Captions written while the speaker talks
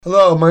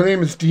Hello, my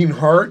name is Dean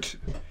Hart,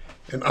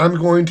 and I'm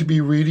going to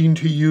be reading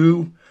to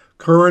you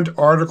current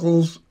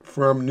articles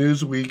from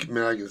Newsweek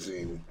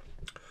magazine.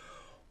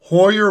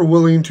 Hoyer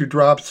willing to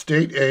drop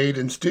state aid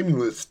and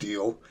stimulus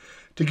deal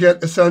to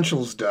get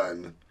essentials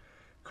done.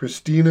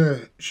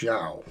 Christina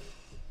Zhao.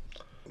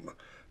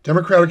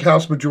 Democratic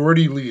House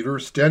Majority Leader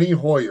Steny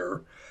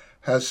Hoyer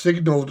has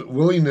signaled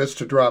willingness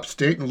to drop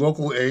state and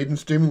local aid and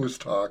stimulus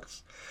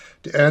talks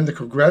to end the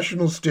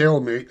congressional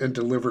stalemate and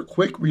deliver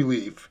quick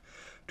relief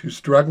to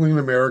struggling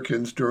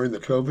Americans during the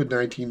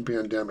COVID-19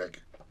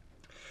 pandemic.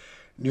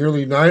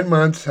 Nearly 9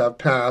 months have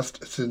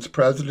passed since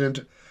President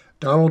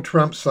Donald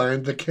Trump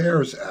signed the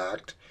CARES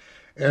Act,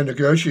 and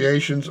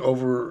negotiations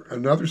over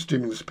another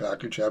stimulus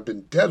package have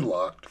been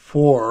deadlocked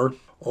for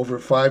over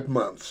 5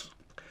 months.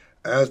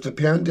 As the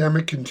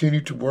pandemic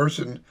continued to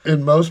worsen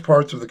in most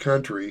parts of the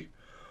country,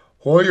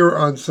 Hoyer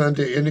on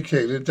Sunday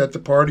indicated that the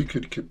party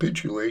could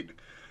capitulate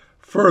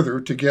further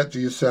to get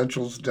the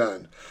essentials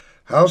done.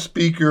 House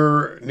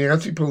Speaker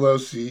Nancy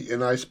Pelosi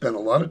and I spent a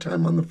lot of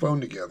time on the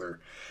phone together,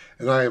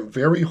 and I am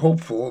very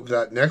hopeful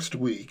that next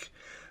week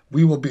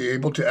we will be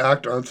able to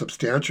act on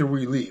substantial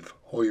relief,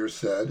 Hoyer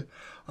said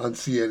on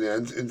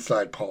CNN's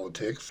Inside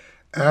Politics,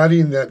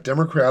 adding that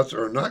Democrats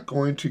are not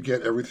going to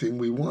get everything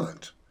we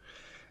want.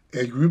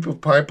 A group of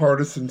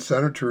bipartisan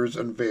senators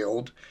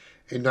unveiled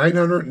a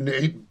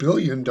 $908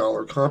 billion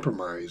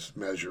compromise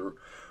measure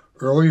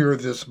earlier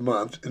this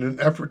month in an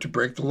effort to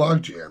break the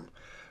logjam,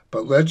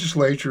 but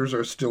legislatures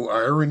are still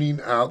ironing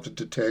out the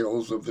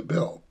details of the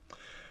bill.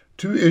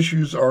 2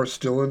 issues are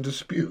still in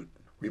dispute.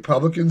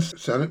 Republican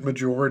Senate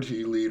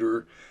Majority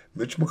Leader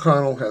Mitch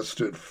McConnell has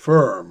stood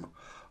firm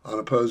on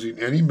opposing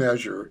any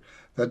measure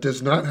that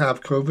does not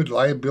have COVID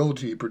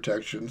liability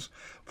protections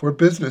for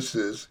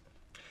businesses,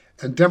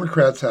 and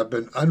Democrats have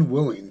been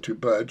unwilling to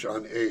budge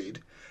on aid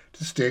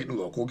to state and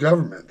local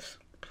governments.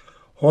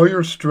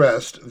 Hoyer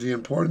stressed the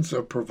importance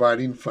of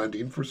providing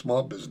funding for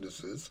small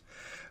businesses,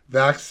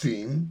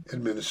 vaccine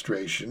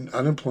administration,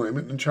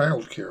 unemployment, and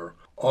child care,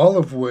 all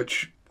of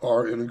which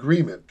are in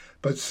agreement,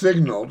 but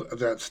signaled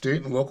that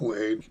state and local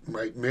aid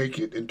might make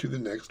it into the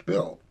next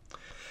bill.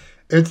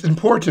 It's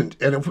important,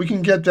 and if we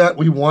can get that,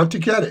 we want to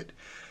get it.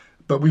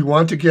 But we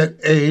want to get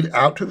aid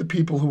out to the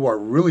people who are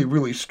really,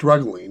 really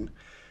struggling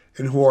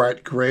and who are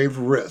at grave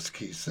risk,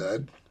 he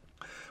said.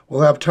 We'll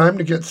have time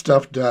to get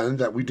stuff done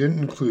that we didn't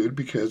include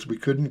because we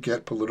couldn't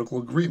get political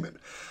agreement.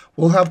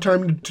 We'll have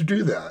time to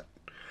do that.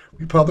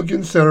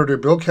 Republican Senator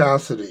Bill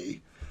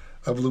Cassidy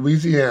of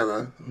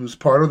Louisiana, who's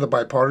part of the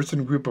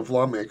bipartisan group of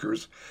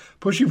lawmakers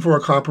pushing for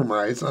a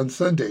compromise, on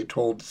Sunday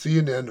told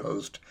CNN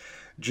host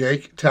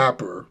Jake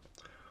Tapper,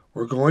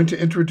 "We're going to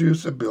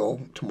introduce a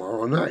bill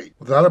tomorrow night.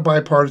 Without a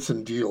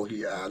bipartisan deal,"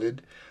 he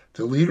added,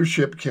 "the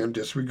leadership can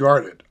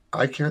disregard it.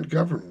 I can't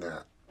govern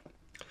that."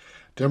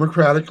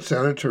 Democratic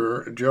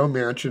Senator Joe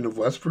Manchin of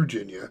West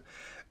Virginia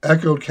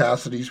echoed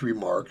Cassidy's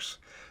remarks,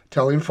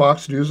 telling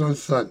Fox News on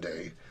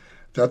Sunday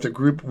that the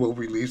group will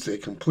release a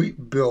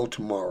complete bill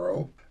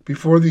tomorrow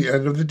before the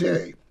end of the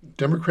day.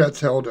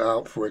 Democrats held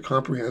out for a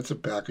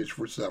comprehensive package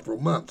for several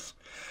months,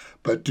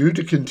 but due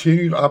to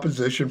continued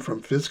opposition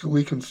from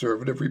fiscally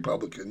conservative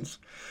Republicans,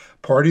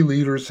 party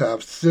leaders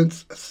have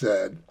since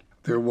said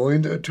they're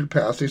willing to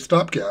pass a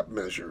stopgap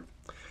measure.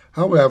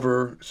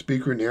 However,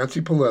 Speaker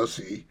Nancy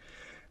Pelosi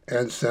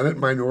and Senate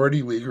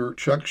Minority Leader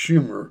Chuck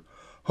Schumer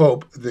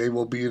hope they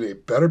will be in a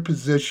better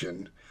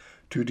position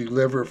to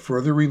deliver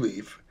further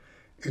relief,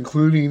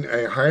 including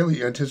a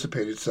highly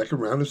anticipated second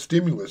round of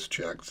stimulus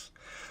checks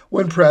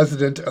when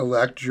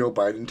President-elect Joe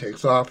Biden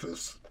takes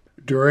office.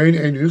 During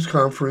a news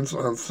conference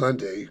on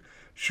Sunday,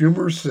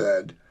 Schumer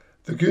said,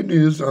 "The good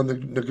news on the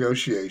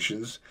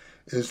negotiations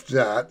is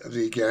that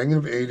the Gang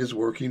of 8 is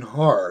working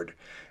hard,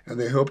 and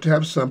they hope to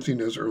have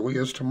something as early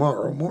as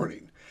tomorrow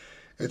morning.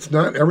 It's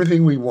not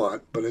everything we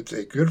want, but it's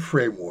a good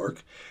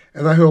framework,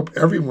 and I hope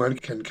everyone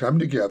can come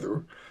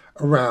together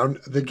around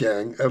the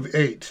Gang of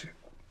 8.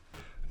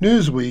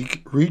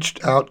 Newsweek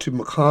reached out to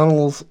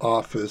McConnell's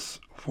office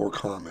for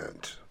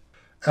comment.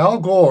 Al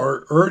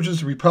Gore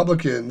urges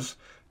Republicans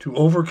to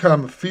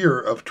overcome fear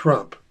of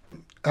Trump.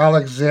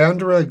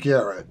 Alexandra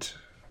Garrett.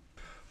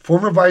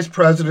 Former Vice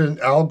President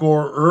Al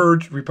Gore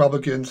urged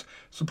Republicans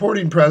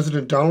supporting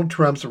President Donald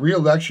Trump's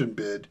re-election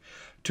bid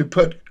to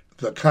put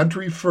the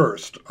country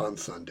first on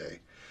Sunday.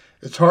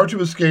 It's hard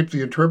to escape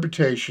the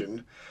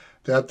interpretation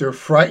that they're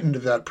frightened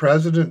that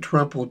President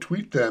Trump will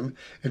tweet them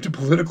into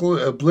political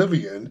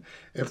oblivion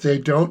if they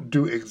don't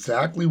do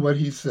exactly what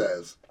he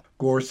says,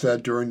 Gore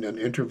said during an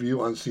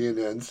interview on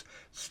CNN's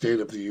State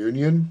of the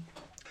Union.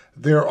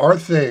 There are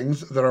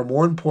things that are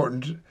more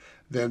important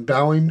than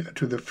bowing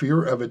to the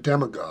fear of a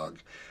demagogue,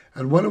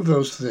 and one of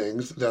those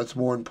things that's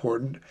more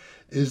important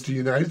is the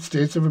United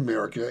States of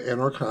America and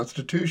our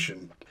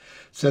Constitution,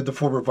 said the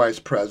former vice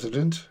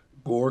president.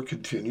 Gore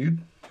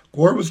continued.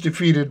 Gore was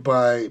defeated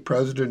by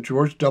President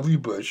George W.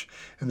 Bush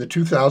in the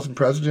 2000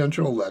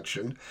 presidential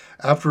election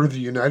after the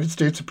United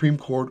States Supreme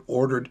Court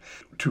ordered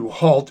to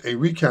halt a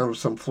recount of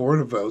some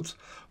Florida votes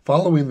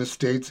following the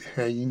state's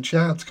hanging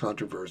chads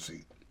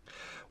controversy.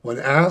 When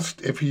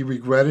asked if he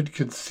regretted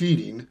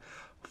conceding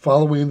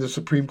following the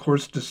Supreme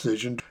Court's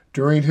decision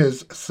during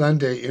his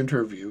Sunday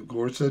interview,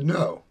 Gore said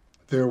no.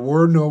 There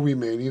were no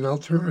remaining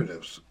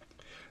alternatives.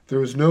 There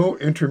was no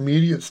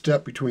intermediate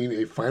step between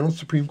a final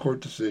Supreme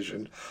Court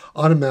decision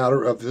on a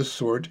matter of this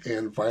sort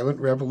and violent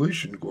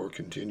revolution, Gore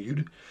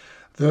continued.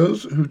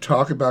 Those who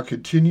talk about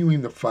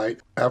continuing the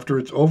fight after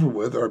it's over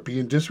with are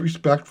being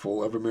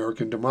disrespectful of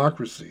American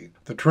democracy.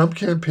 The Trump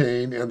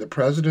campaign and the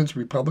president's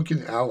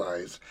Republican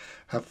allies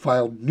have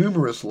filed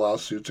numerous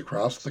lawsuits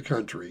across the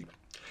country,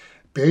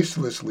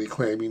 baselessly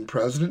claiming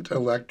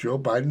President-elect Joe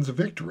Biden's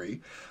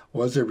victory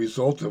was a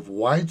result of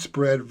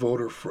widespread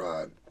voter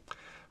fraud.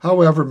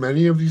 However,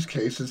 many of these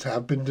cases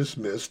have been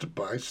dismissed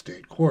by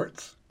state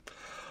courts.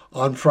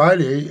 On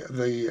Friday,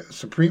 the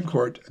Supreme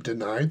Court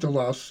denied the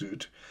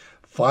lawsuit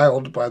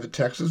filed by the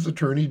Texas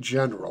Attorney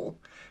General,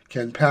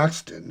 Ken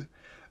Paxton,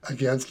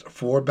 against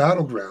 4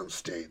 battleground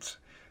states,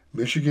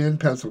 Michigan,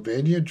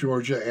 Pennsylvania,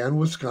 Georgia, and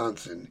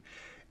Wisconsin,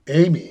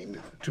 aiming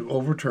to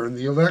overturn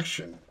the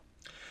election.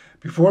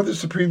 Before the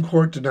Supreme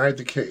Court denied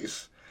the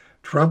case,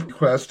 Trump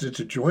requested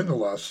to join the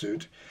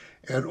lawsuit,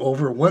 and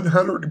over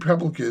 100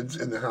 Republicans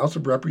in the House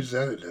of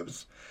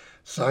Representatives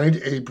signed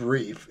a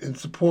brief in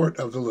support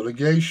of the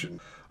litigation.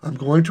 I'm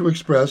going to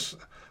express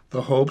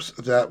the hopes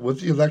that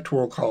with the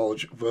Electoral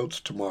College votes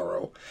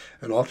tomorrow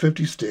in all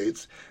 50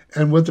 states,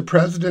 and with the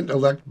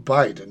President-elect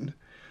Biden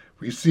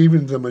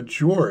receiving the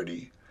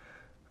majority,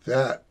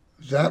 that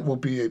will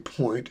be a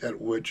point at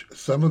which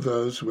some of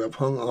those who have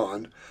hung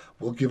on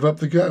will give up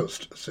the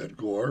ghost, said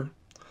Gore.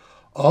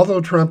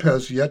 Although Trump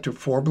has yet to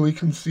formally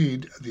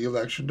concede the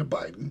election to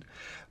Biden,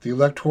 the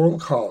Electoral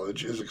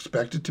College is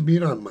expected to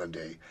meet on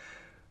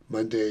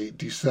Monday,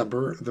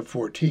 December the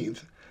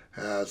 14th,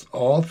 as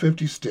all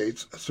 50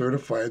 states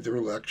certified their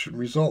election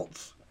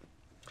results.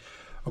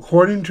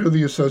 According to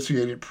the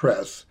Associated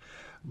Press,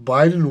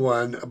 Biden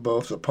won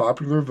both the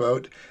popular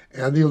vote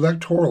and the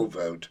electoral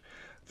vote.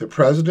 The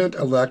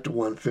president-elect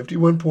won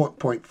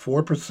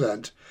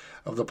 51.4%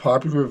 of the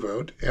popular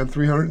vote and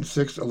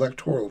 306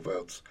 electoral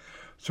votes,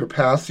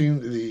 surpassing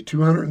the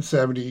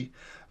 270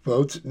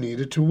 votes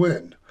needed to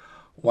win,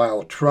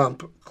 while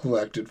Trump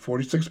collected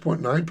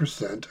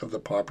 46.9% of the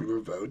popular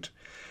vote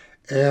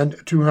and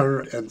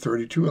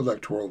 232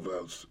 electoral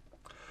votes.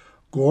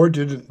 Gore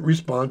didn't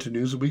respond to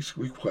Newsweek's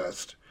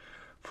request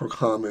for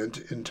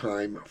comment in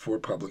time for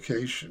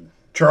publication.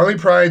 Charlie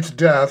Pride's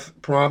death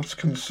prompts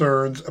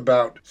concerns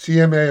about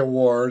CMA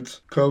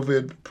Awards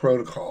COVID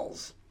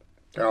protocols.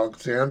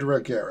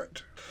 Alexandra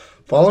Garrett.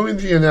 Following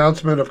the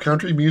announcement of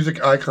country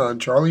music icon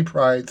Charlie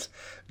Pride's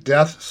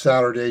death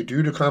Saturday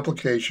due to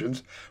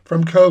complications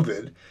from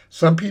COVID,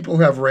 some people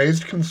have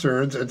raised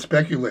concerns and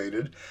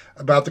speculated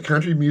about the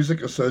Country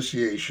Music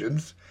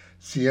Association's,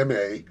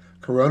 CMA,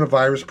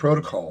 coronavirus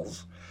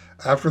protocols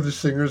after the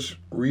singer's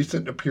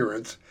recent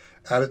appearance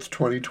at its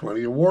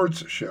 2020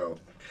 awards show.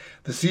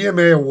 The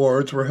CMA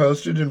Awards were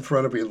hosted in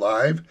front of a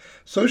live,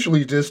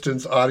 socially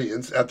distanced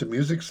audience at the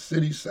Music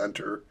City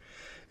Center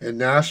in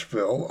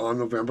Nashville on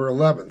November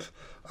 11th.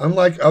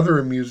 Unlike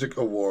other music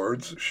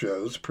awards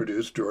shows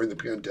produced during the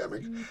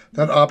pandemic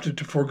that opted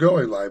to forego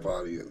a live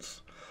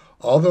audience.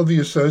 Although the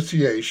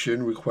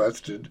association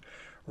requested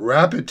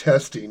rapid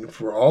testing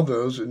for all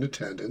those in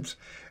attendance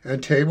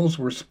and tables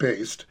were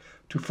spaced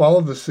to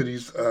follow the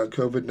city's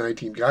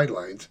COVID-19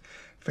 guidelines,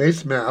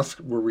 face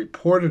masks were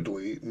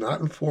reportedly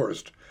not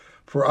enforced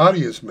for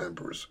audience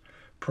members.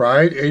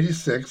 Pride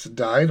 86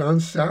 died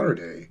on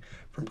Saturday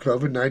from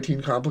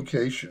COVID-19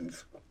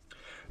 complications.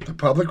 The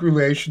public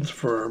relations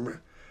firm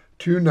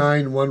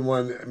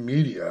 2911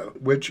 Media,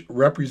 which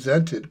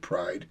represented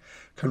Pride,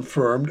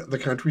 confirmed the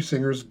country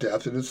singer's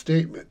death in a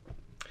statement.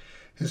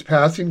 His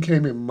passing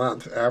came a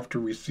month after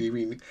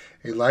receiving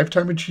a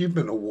Lifetime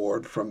Achievement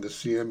Award from the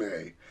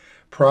CMA.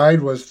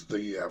 Pride was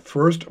the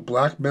first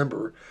black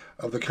member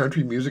of the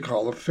Country Music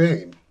Hall of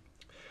Fame.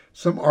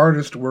 Some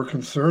artists were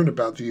concerned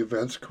about the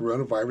event's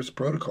coronavirus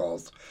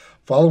protocols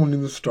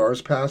following the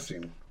star's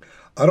passing.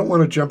 I don't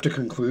want to jump to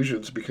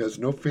conclusions because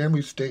no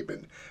family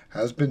statement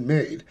has been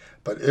made,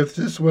 but if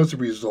this was a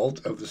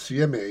result of the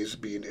CMAs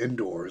being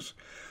indoors,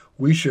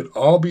 we should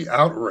all be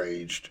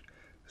outraged,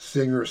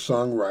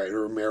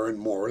 singer-songwriter Maren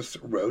Morris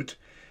wrote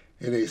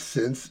in a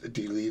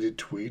since-deleted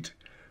tweet.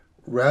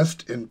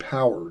 Rest in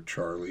power,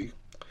 Charlie.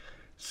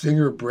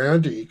 Singer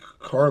Brandi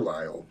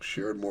Carlile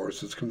shared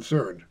Morris's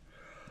concern.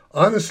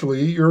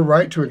 Honestly, you're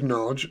right to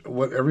acknowledge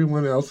what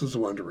everyone else is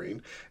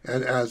wondering,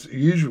 and as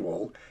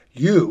usual,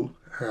 you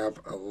have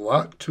a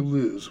lot to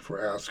lose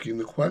for asking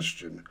the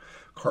question,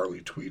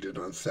 Carly tweeted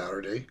on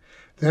Saturday.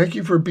 Thank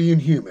you for being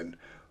human.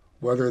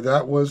 Whether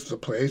that was the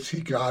place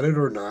he got it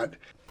or not,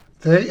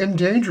 they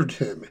endangered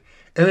him,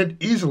 and it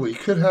easily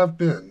could have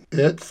been.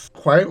 It's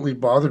quietly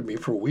bothered me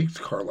for weeks,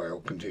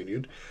 Carlile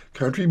continued.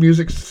 Country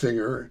music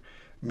singer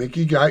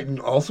Mickey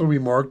Guyton also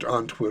remarked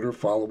on Twitter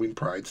following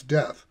Pride's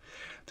death.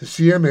 The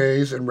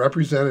CMAs and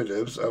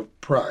representatives of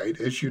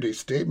Pride issued a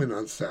statement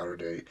on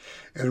Saturday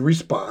in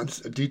response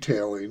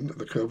detailing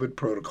the COVID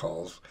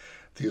protocols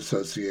the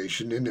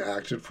association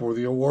enacted for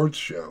the awards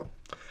show.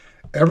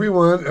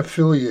 Everyone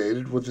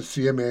affiliated with the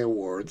CMA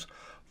Awards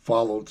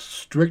followed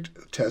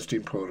strict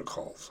testing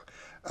protocols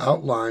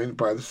outlined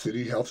by the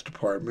City Health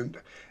Department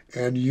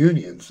and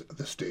unions,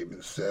 the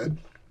statement said.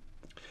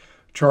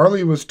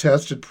 Charlie was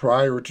tested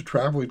prior to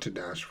traveling to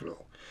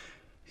Nashville.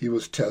 He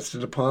was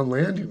tested upon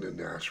landing in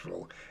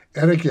Nashville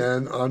and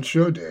again on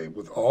show day,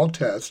 with all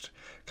tests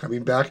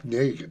coming back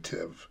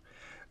negative.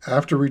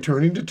 After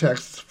returning to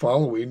Texas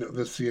following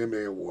the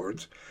CMA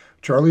Awards,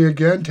 Charlie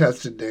again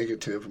tested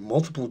negative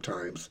multiple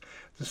times,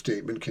 the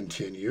statement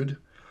continued.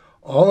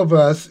 All of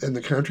us in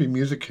the country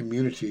music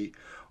community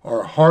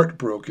are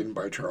heartbroken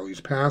by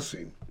Charlie's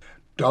passing.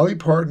 Dolly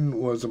Parton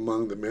was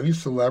among the many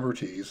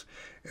celebrities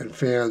and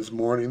fans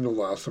mourning the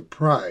loss of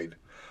Pride.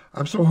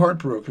 I'm so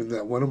heartbroken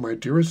that one of my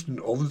dearest and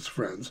oldest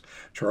friends,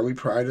 Charlie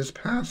Pride, has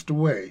passed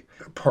away,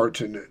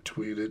 Parton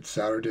tweeted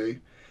Saturday.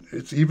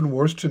 It's even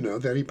worse to know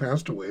that he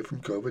passed away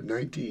from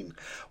COVID-19.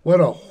 What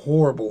a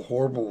horrible,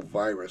 horrible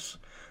virus.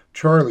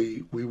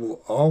 Charlie, we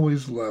will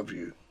always love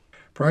you.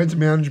 Pride's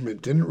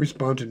management didn't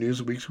respond to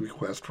Newsweek's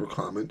request for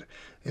comment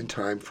in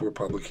time for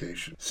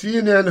publication.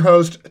 CNN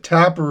host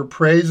Tapper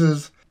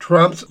praises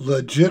Trump's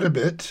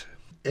legitimate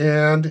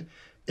and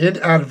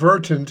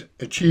inadvertent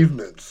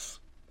achievements.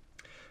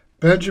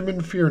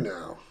 Benjamin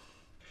Fearnow.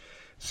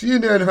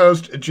 CNN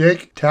host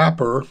Jake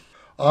Tapper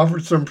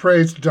offered some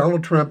praise to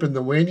Donald Trump in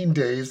the waning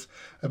days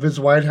of his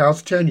White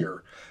House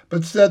tenure,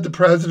 but said the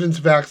president's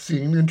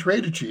vaccine and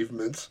trade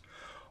achievements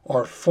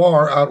are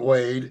far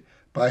outweighed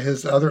by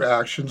his other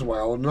actions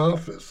while in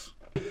office.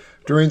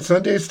 During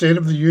Sunday's State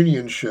of the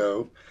Union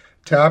show,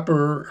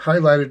 Tapper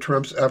highlighted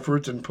Trump's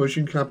efforts in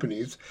pushing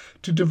companies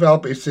to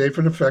develop a safe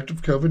and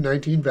effective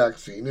COVID-19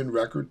 vaccine in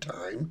record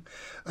time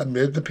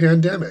amid the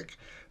pandemic.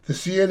 The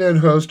CNN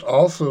host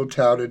also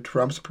touted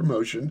Trump's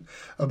promotion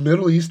of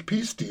Middle East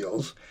peace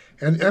deals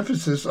and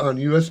emphasis on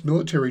U.S.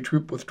 military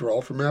troop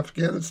withdrawal from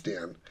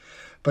Afghanistan.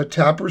 But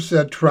Tapper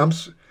said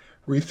Trump's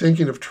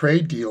rethinking of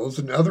trade deals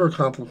and other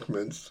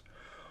accomplishments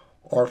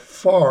are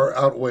far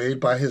outweighed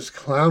by his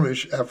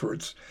clownish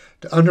efforts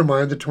to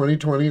undermine the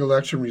 2020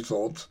 election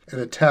results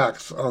and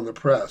attacks on the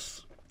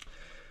press.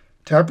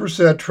 Tapper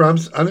said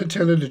Trump's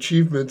unintended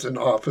achievements in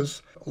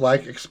office,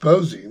 like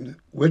exposing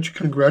which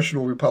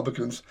congressional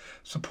Republicans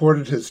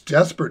supported his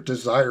desperate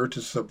desire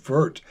to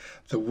subvert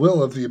the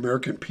will of the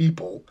American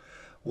people,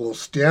 will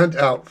stand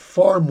out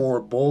far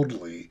more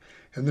boldly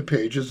in the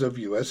pages of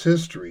U.S.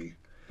 history.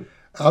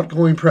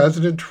 Outgoing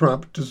President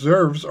Trump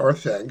deserves our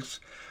thanks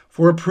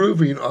for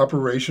approving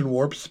Operation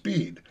Warp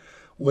Speed,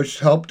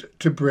 which helped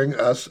to bring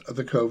us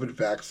the COVID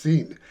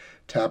vaccine,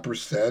 Tapper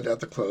said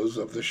at the close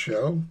of the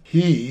show.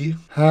 He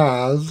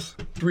has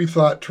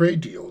rethought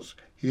trade deals.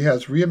 He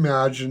has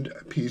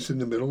reimagined peace in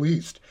the Middle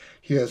East.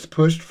 He has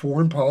pushed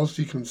foreign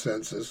policy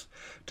consensus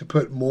to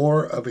put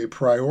more of a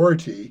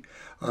priority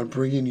on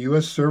bringing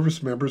U.S.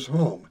 service members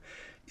home,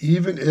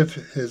 even if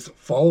his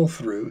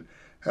follow-through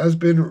has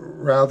been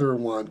rather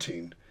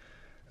wanting.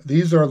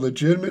 These are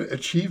legitimate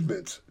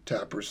achievements,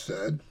 Tapper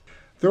said.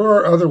 There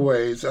are other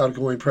ways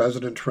outgoing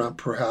President Trump,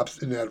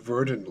 perhaps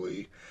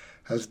inadvertently,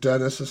 has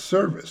done us a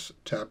service,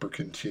 Tapper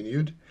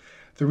continued.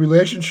 The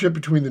relationship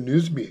between the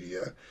news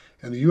media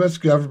and the U.S.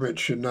 government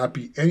should not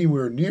be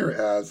anywhere near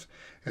as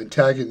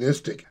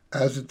antagonistic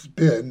as it's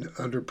been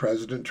under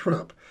President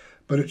Trump,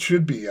 but it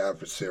should be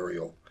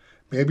adversarial.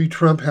 Maybe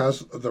Trump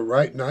has the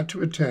right not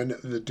to attend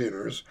the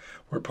dinners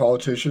where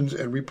politicians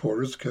and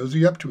reporters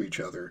cozy up to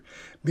each other.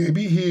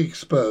 Maybe he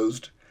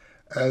exposed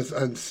as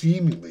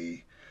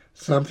unseemly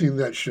something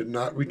that should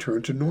not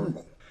return to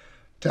normal.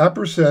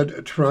 Tapper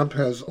said Trump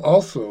has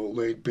also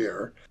laid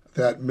bare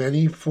that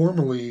many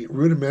formerly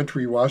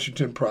rudimentary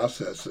Washington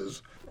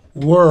processes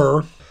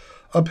were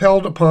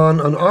upheld upon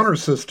an honor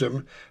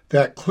system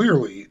that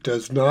clearly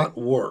does not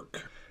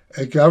work.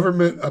 A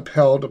government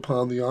upheld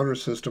upon the honor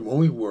system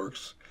only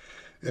works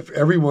if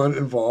everyone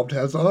involved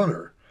has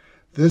honor.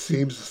 This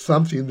seems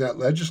something that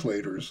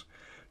legislators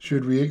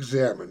should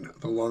re-examine,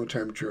 the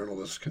longtime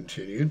journalist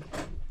continued.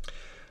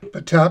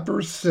 But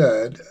Tapper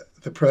said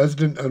the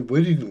president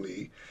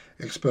unwittingly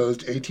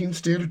exposed 18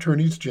 state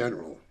attorneys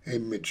general, a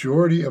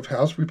majority of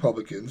House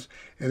Republicans,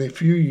 and a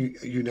few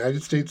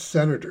United States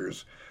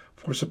senators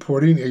for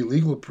supporting a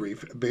legal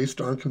brief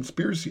based on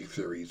conspiracy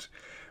theories,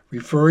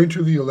 referring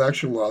to the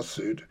election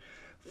lawsuit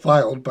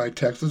filed by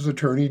Texas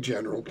Attorney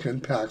General Ken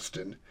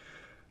Paxton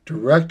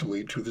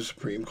directly to the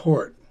Supreme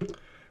Court.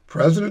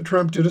 President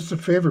Trump did us a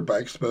favor by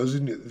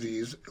exposing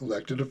these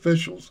elected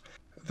officials.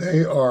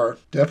 They are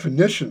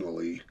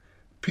definitionally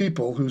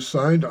people who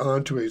signed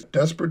on to a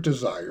desperate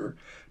desire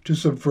to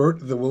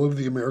subvert the will of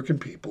the American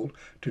people,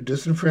 to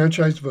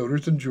disenfranchise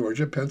voters in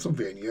Georgia,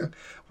 Pennsylvania,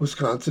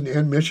 Wisconsin,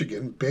 and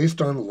Michigan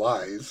based on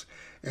lies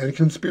and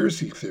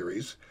conspiracy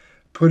theories,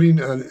 putting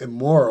an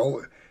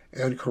immoral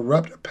and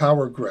corrupt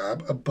power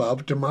grab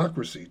above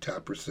democracy,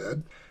 Tapper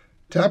said.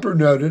 Tapper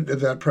noted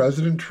that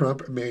President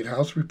Trump made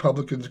House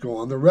Republicans go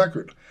on the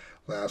record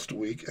last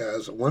week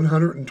as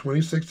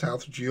 126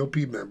 House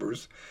GOP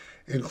members,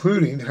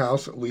 including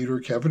House Leader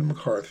Kevin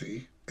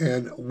McCarthy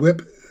and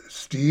Whip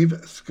Steve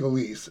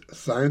Scalise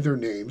signed their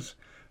names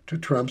to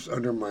Trump's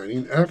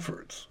undermining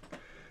efforts.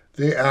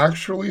 They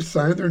actually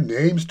signed their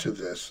names to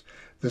this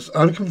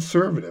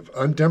unconservative,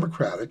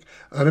 undemocratic,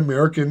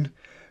 un-American,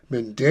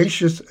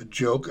 mendacious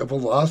joke of a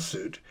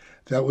lawsuit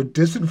that would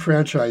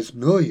disenfranchise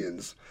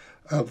millions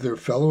of their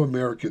fellow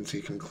Americans,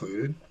 he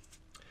concluded.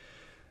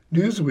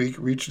 Newsweek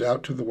reached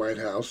out to the White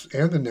House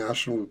and the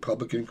National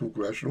Republican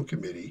Congressional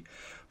Committee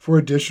for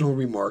additional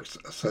remarks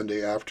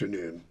Sunday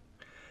afternoon.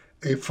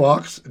 A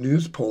Fox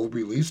News poll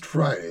released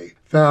Friday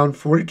found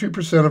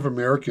 42% of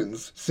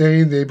Americans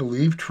saying they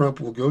believe Trump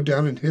will go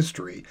down in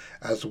history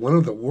as one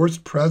of the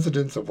worst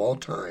presidents of all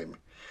time.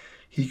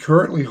 He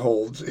currently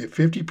holds a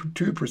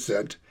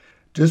 52%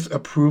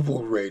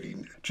 disapproval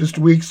rating, just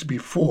weeks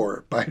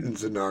before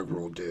Biden's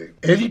inaugural day.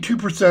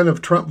 82%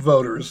 of Trump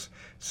voters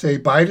say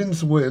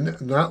Biden's win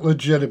not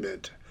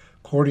legitimate,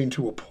 according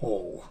to a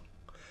poll.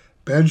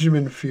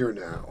 Benjamin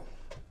Fearnow.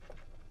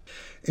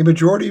 A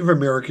majority of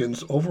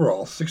Americans,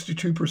 overall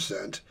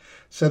 62%,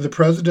 said the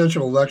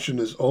presidential election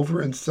is over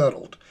and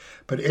settled,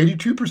 but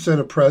 82%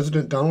 of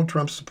President Donald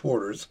Trump's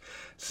supporters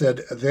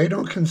said they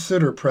don't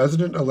consider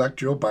President-elect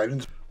Joe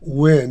Biden's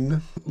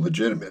win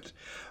legitimate,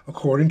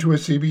 according to a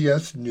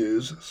CBS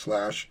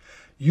News/YouGov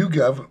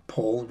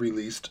poll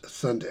released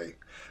Sunday.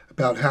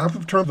 About half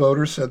of Trump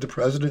voters said the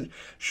president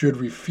should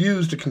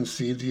refuse to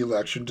concede the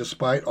election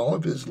despite all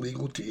of his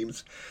legal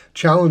team's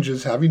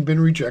challenges having been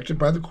rejected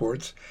by the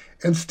courts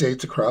and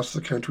states across the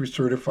country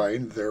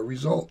certifying their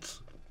results.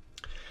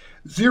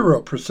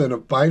 0%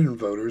 of Biden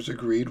voters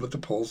agreed with the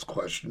poll's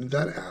question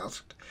that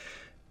asked,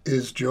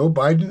 is Joe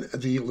Biden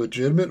the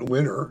legitimate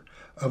winner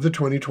of the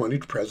 2020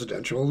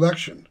 presidential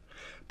election?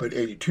 But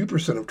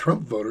 82% of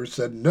Trump voters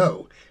said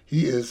no,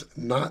 he is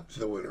not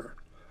the winner.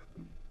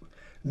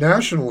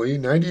 Nationally,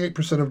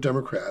 98% of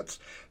Democrats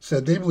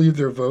said they believe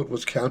their vote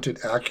was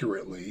counted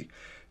accurately,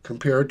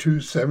 compared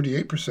to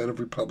 78% of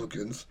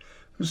Republicans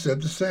who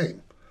said the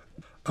same.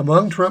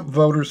 Among Trump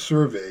voters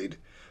surveyed,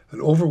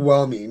 an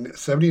overwhelming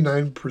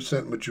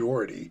 79%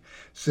 majority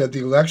said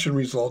the election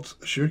results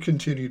should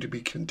continue to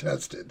be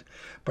contested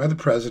by the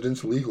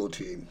president's legal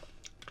team.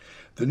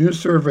 The new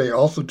survey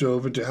also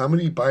dove into how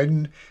many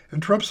Biden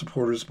and Trump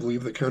supporters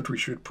believe the country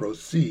should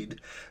proceed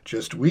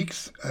just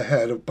weeks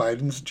ahead of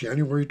Biden's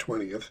January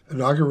 20th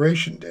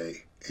inauguration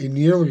day. A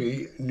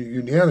nearly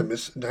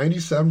unanimous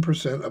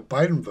 97% of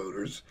Biden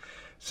voters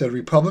said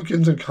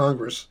Republicans in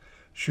Congress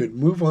should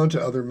move on to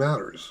other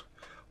matters,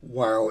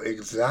 while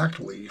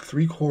exactly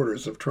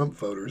three-quarters of Trump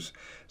voters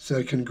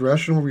said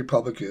congressional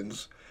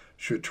Republicans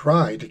should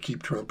try to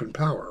keep Trump in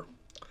power.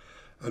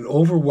 An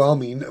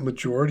overwhelming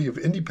majority of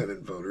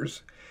independent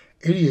voters,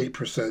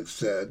 88%,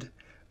 said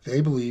they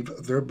believe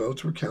their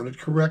votes were counted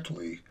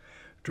correctly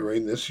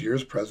during this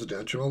year's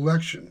presidential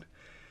election.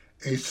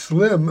 A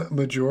slim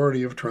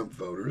majority of Trump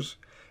voters,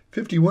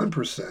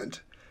 51%,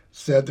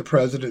 said the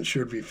president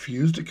should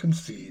refuse to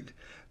concede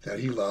that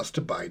he lost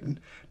to Biden,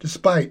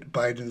 despite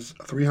Biden's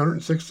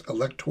 306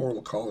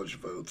 electoral college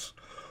votes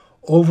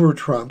over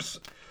Trump's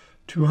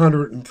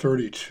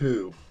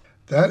 232.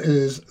 That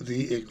is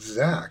the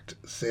exact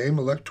same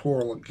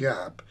electoral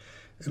gap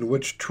in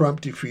which Trump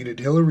defeated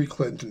Hillary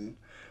Clinton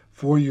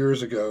 4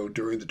 years ago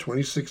during the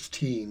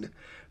 2016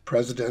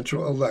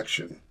 presidential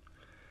election.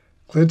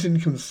 Clinton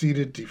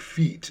conceded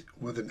defeat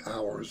within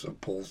hours of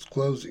polls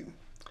closing.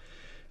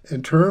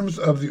 In terms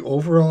of the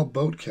overall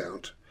vote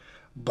count,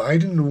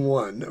 Biden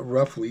won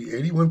roughly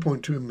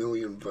 81.2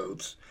 million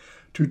votes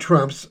to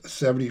Trump's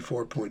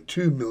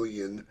 74.2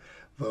 million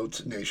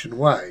votes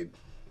nationwide.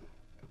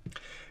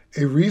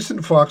 A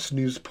recent Fox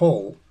News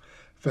poll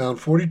found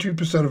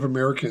 42% of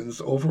Americans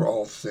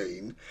overall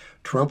saying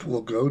Trump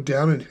will go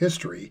down in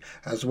history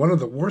as one of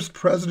the worst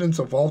presidents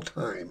of all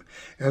time,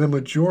 and a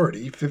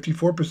majority,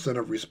 54%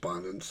 of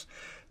respondents,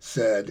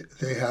 said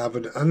they have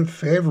an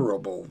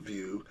unfavorable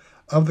view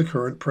of the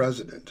current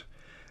president.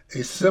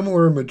 A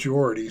similar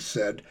majority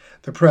said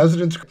the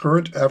president's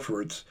current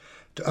efforts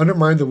to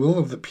undermine the will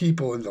of the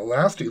people in the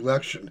last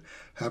election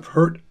have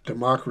hurt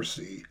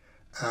democracy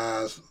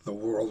as the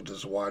world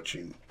is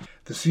watching.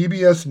 The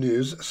CBS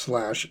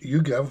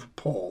News/YouGov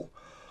poll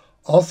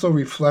also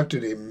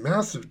reflected a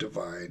massive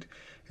divide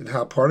in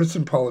how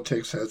partisan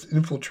politics has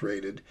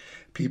infiltrated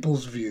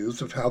people's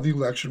views of how the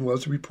election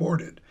was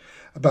reported.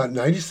 About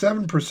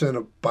 97%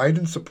 of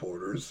Biden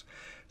supporters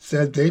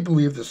said they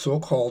believe the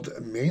so-called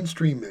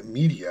mainstream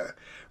media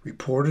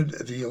reported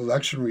the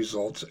election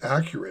results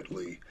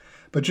accurately,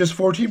 but just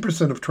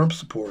 14% of Trump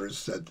supporters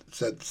said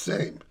the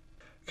same,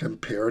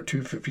 compared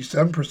to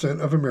 57%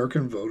 of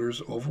American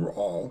voters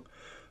overall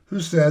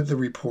who said the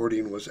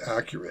reporting was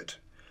accurate.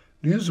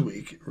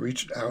 Newsweek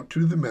reached out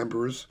to the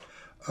members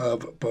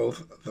of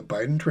both the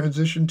Biden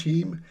transition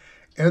team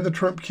and the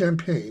Trump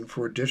campaign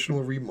for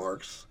additional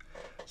remarks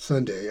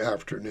Sunday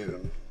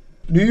afternoon.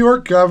 New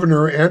York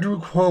Governor Andrew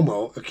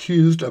Cuomo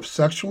accused of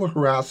sexual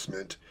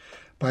harassment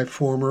by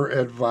former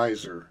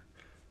advisor.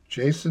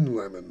 Jason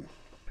Lemon.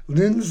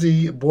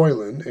 Lindsey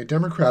Boylan, a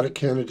Democratic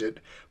candidate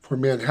for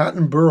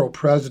Manhattan Borough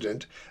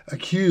President,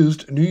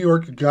 accused New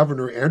York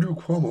Governor Andrew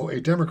Cuomo, a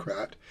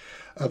Democrat,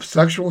 of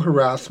sexual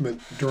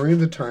harassment during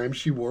the time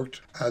she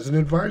worked as an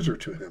advisor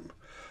to him.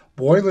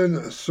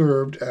 Boylan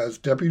served as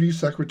Deputy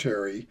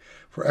Secretary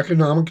for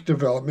Economic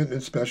Development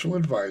and Special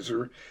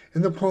Advisor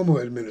in the Cuomo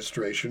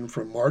administration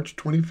from March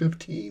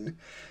 2015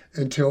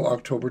 until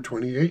October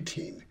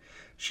 2018.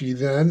 She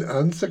then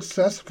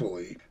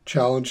unsuccessfully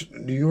challenged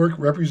New York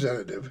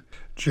Representative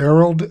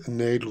Gerald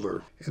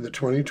Nadler in the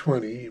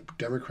 2020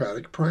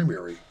 Democratic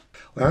primary.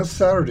 Last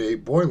Saturday,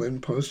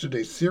 Boylan posted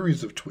a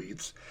series of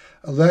tweets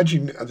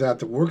alleging that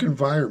the work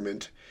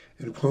environment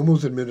in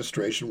Cuomo's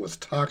administration was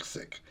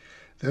toxic.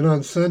 Then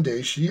on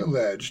Sunday, she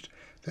alleged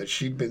that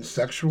she'd been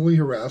sexually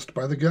harassed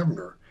by the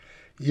governor.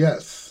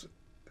 Yes,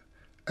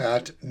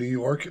 at New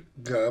York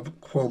Gov.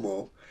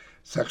 Cuomo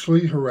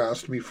sexually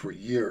harassed me for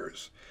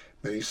years.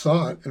 Many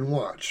saw it and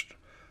watched.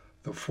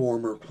 The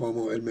former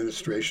Cuomo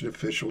administration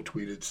official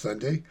tweeted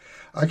Sunday,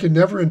 I could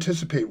never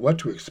anticipate what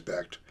to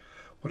expect.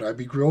 Would I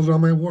be grilled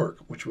on my work,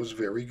 which was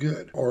very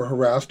good, or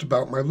harassed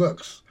about my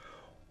looks?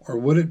 Or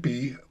would it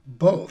be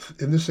both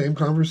in the same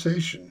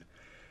conversation?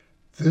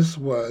 This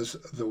was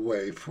the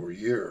way for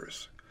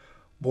years.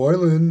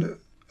 Boylan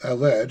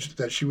alleged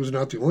that she was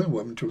not the only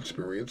woman to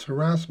experience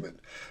harassment.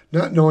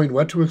 Not knowing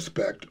what to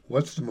expect,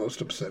 what's the most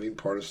upsetting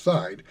part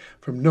aside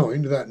from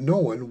knowing that no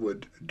one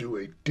would do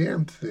a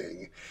damn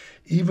thing,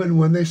 even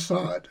when they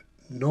saw it?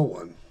 No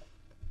one.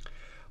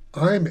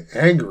 I'm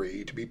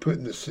angry to be put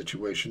in this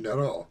situation at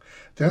all.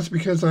 That's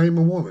because I am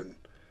a woman.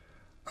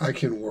 I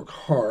can work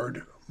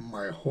hard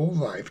my whole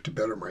life to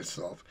better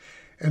myself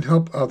and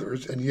help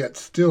others, and yet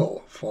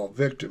still fall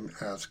victim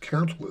as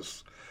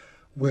countless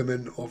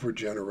women over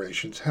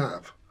generations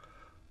have.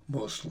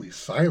 Mostly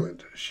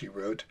silent, she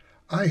wrote.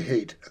 I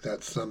hate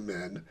that some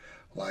men,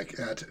 like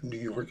at New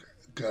York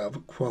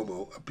Gov.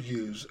 Cuomo,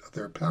 abuse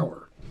their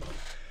power.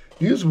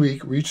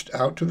 Newsweek reached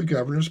out to the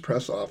governor's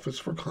press office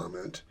for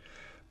comment,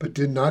 but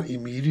did not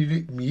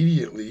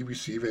immediately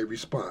receive a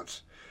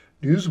response.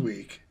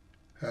 Newsweek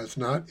has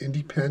not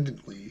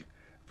independently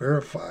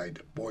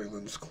verified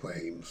Boylan's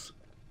claims.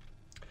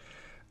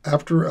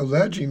 After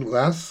alleging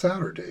last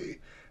Saturday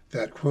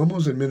that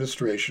Cuomo's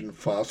administration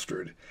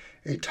fostered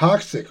a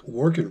toxic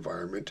work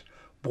environment,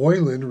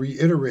 Boylan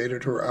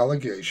reiterated her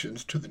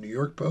allegations to the New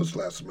York Post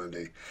last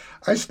Monday.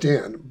 I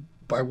stand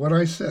by what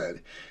I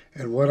said,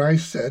 and what I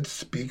said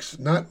speaks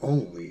not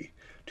only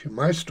to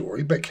my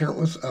story, but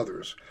countless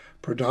others,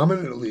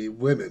 predominantly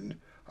women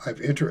I've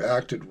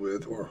interacted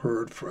with or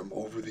heard from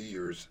over the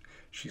years,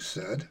 she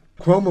said.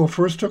 Cuomo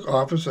first took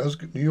office as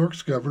New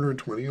York's governor in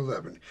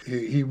 2011.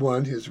 He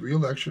won his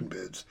re-election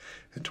bids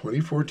in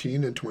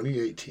 2014 and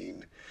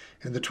 2018.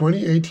 In the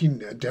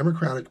 2018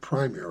 Democratic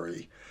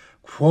primary,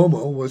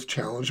 Cuomo was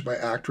challenged by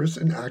actress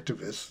and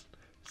activist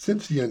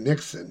Cynthia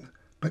Nixon,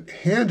 but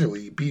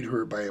handily beat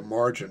her by a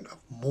margin of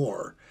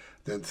more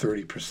than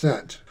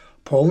 30%.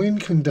 Polling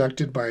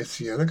conducted by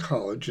Siena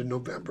College in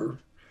November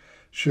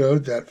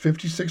showed that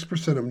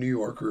 56% of New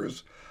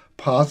Yorkers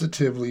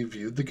positively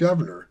viewed the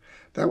governor.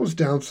 That was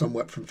down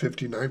somewhat from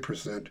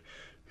 59%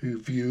 who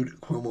viewed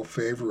Cuomo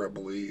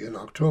favorably in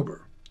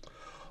October.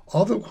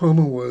 Although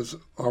Cuomo was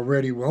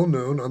already well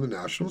known on the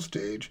national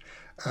stage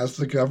as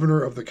the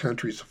governor of the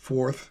country's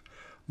fourth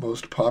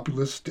most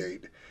populous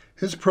state,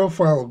 his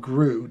profile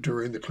grew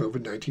during the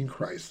COVID-19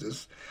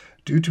 crisis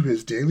due to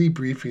his daily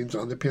briefings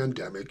on the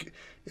pandemic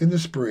in the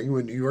spring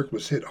when New York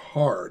was hit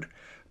hard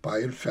by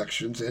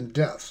infections and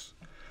deaths.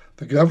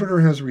 The governor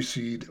has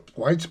received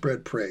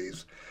widespread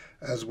praise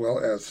as well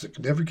as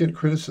significant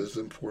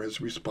criticism for his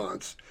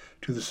response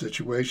to the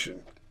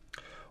situation.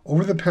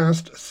 Over the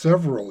past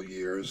several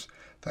years,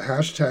 the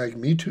hashtag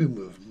 #MeToo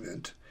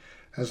movement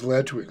has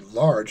led to a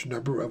large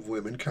number of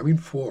women coming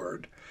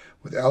forward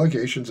with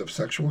allegations of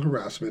sexual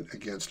harassment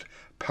against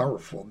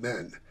powerful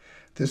men.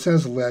 This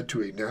has led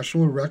to a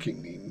national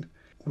reckoning,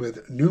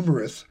 with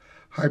numerous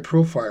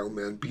high-profile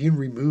men being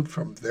removed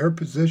from their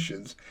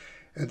positions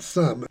and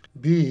some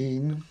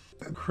being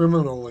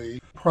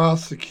criminally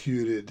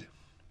prosecuted.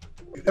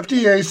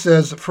 FDA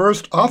says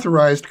first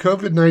authorized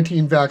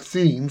COVID-19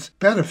 vaccines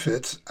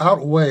benefits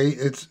outweigh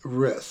its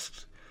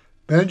risks.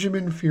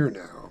 Benjamin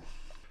Fearnow.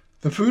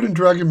 The Food and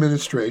Drug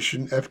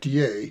Administration,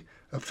 FDA,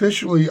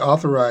 officially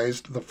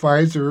authorized the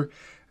Pfizer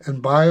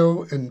and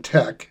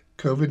BioNTech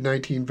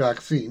COVID-19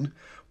 vaccine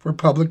for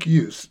public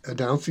use,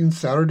 announcing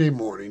Saturday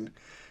morning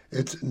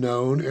its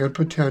known and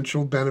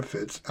potential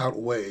benefits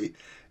outweigh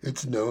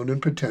its known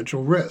and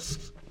potential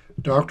risks.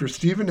 Dr.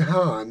 Stephen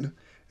Hahn,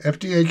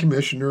 FDA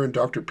Commissioner, and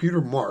Dr. Peter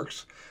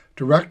Marks,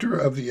 Director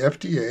of the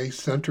FDA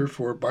Center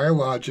for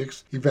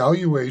Biologics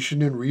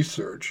Evaluation and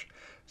Research,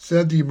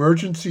 said the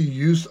emergency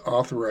use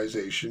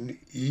authorization,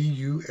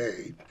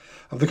 EUA,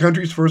 of the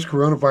country's first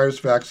coronavirus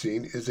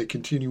vaccine is a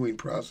continuing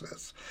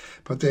process,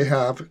 but they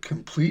have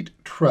complete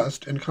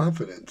trust and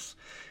confidence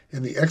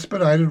in the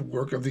expedited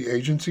work of the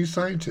agency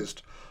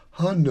scientists.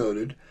 Hahn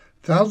noted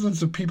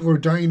Thousands of people are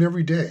dying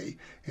every day,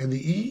 and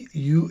the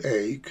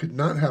EUA could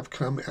not have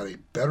come at a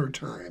better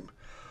time.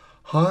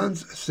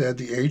 Hans said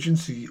the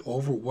agency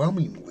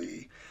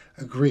overwhelmingly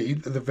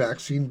agreed that the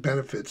vaccine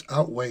benefits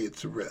outweigh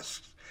its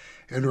risks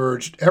and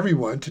urged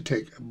everyone to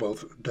take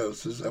both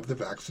doses of the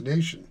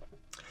vaccination.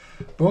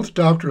 Both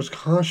doctors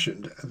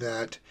cautioned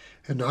that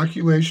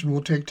inoculation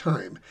will take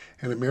time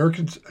and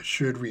Americans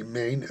should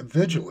remain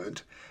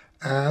vigilant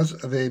as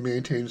they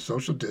maintain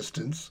social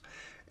distance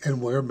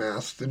and wear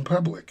masks in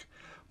public.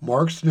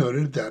 Marks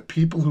noted that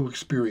people who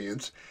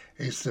experience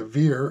a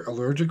severe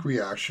allergic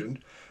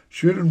reaction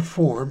should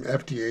inform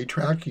FDA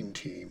tracking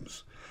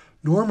teams.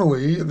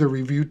 Normally, the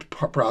review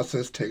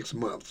process takes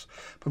months,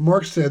 but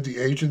Marks said the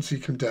agency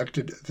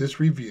conducted this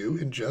review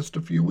in just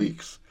a few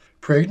weeks.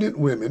 Pregnant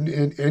women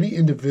and any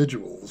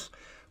individuals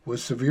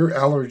with severe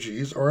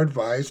allergies are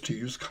advised to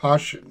use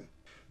caution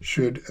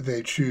should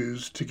they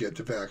choose to get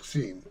the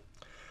vaccine.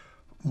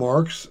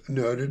 Marks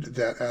noted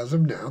that as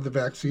of now, the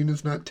vaccine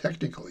is not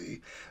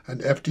technically an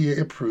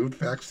FDA-approved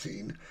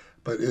vaccine,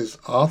 but is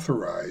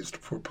authorized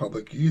for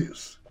public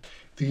use.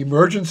 The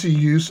Emergency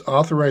Use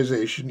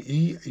Authorization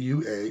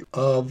EUA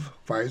of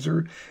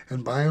Pfizer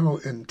and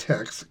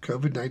BioNTech's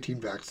COVID-19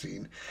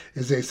 vaccine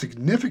is a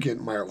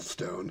significant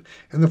milestone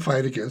in the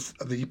fight against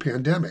the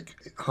pandemic,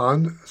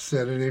 Hahn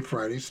said in a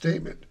Friday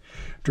statement.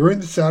 During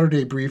the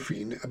Saturday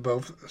briefing,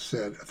 both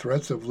said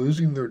threats of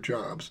losing their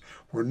jobs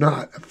were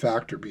not a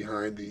factor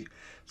behind the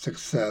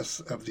success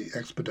of the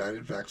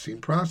expedited vaccine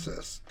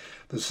process.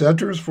 The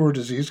Centers for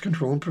Disease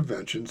Control and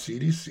Prevention,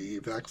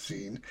 CDC,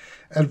 Vaccine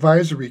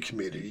Advisory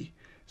Committee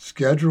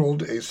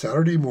scheduled a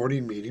Saturday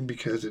morning meeting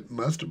because it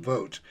must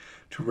vote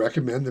to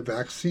recommend the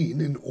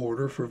vaccine in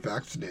order for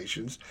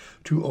vaccinations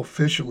to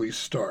officially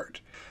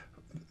start.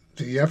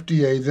 The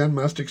FDA then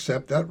must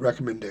accept that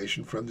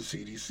recommendation from the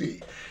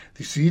CDC.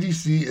 The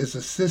CDC is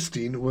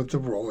assisting with the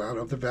rollout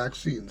of the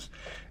vaccines.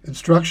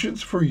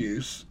 Instructions for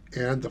use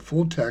and the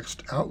full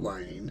text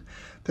outlining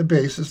the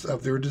basis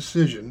of their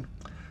decision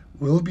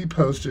will be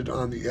posted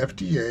on the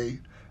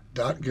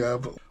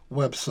FDA.gov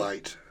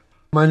website.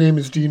 My name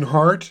is Dean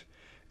Hart,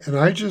 and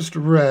I just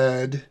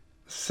read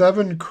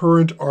 7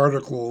 current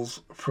articles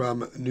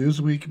from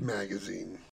Newsweek magazine.